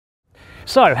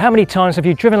So, how many times have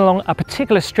you driven along a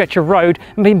particular stretch of road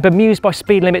and been bemused by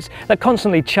speed limits that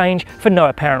constantly change for no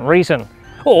apparent reason?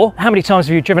 Or how many times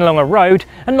have you driven along a road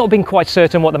and not been quite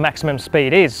certain what the maximum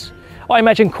speed is? I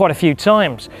imagine quite a few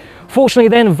times. Fortunately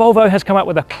then, Volvo has come up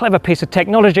with a clever piece of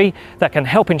technology that can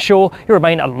help ensure you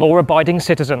remain a law-abiding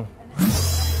citizen.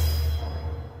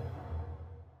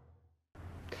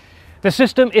 The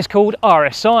system is called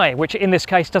RSI, which in this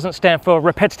case doesn't stand for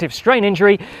repetitive strain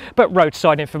injury, but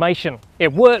roadside information.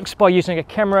 It works by using a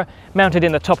camera mounted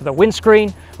in the top of the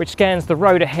windscreen, which scans the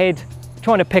road ahead,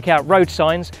 trying to pick out road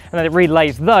signs, and then it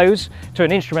relays those to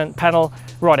an instrument panel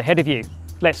right ahead of you.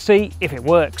 Let's see if it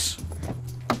works.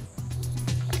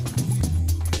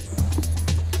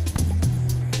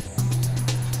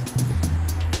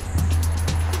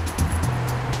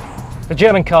 The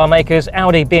German car makers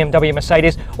Audi, BMW,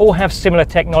 Mercedes all have similar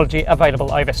technology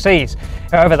available overseas.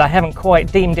 However, they haven't quite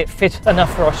deemed it fit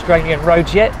enough for Australian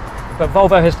roads yet, but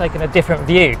Volvo has taken a different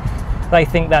view. They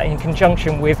think that in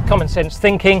conjunction with common sense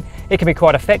thinking, it can be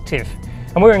quite effective.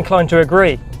 And we're inclined to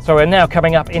agree. So we're now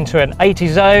coming up into an 80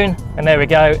 zone, and there we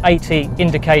go, 80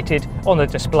 indicated on the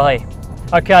display.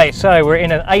 Okay, so we're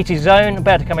in an 80 zone,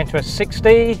 about to come into a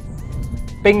 60.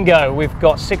 Bingo, we've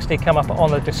got 60 come up on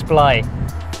the display.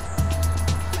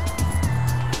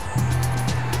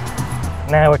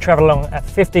 Now we're travelling along at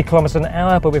 50 kilometres an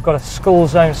hour, but we've got a school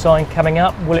zone sign coming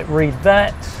up. Will it read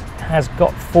that? Has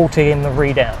got 40 in the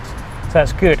readout, so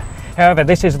that's good. However,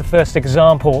 this is the first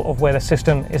example of where the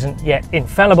system isn't yet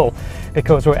infallible,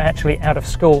 because we're actually out of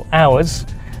school hours,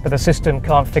 but the system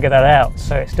can't figure that out.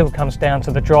 So it still comes down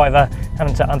to the driver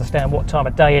having to understand what time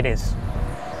of day it is.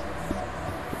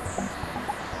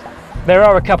 There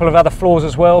are a couple of other flaws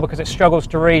as well, because it struggles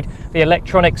to read the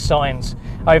electronic signs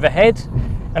overhead.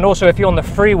 And also, if you're on the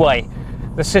freeway,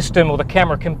 the system or the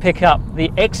camera can pick up the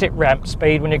exit ramp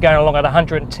speed when you're going along at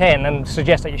 110 and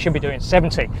suggest that you should be doing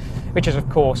 70, which is of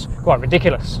course quite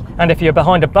ridiculous. And if you're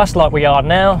behind a bus like we are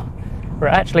now, we're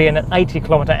actually in an 80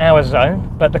 km/h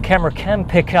zone, but the camera can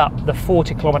pick up the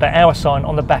 40 km/h sign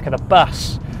on the back of the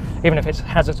bus, even if its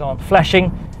hazards aren't flashing,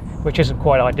 which isn't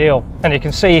quite ideal. And you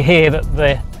can see here that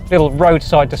the little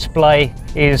roadside display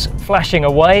is flashing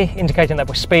away, indicating that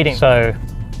we're speeding. So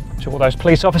to all those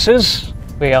police officers,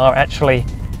 we are actually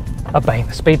obeying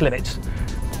the speed limit.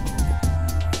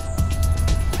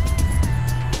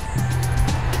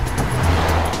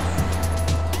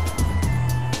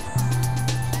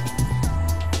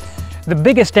 The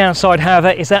biggest downside,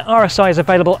 however, is that RSI is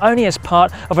available only as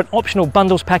part of an optional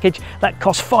bundles package that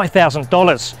costs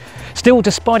 $5,000. Still,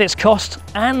 despite its cost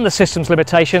and the system's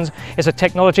limitations, it's a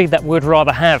technology that we'd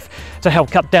rather have to help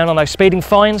cut down on those speeding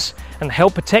fines and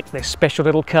help protect this special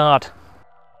little card.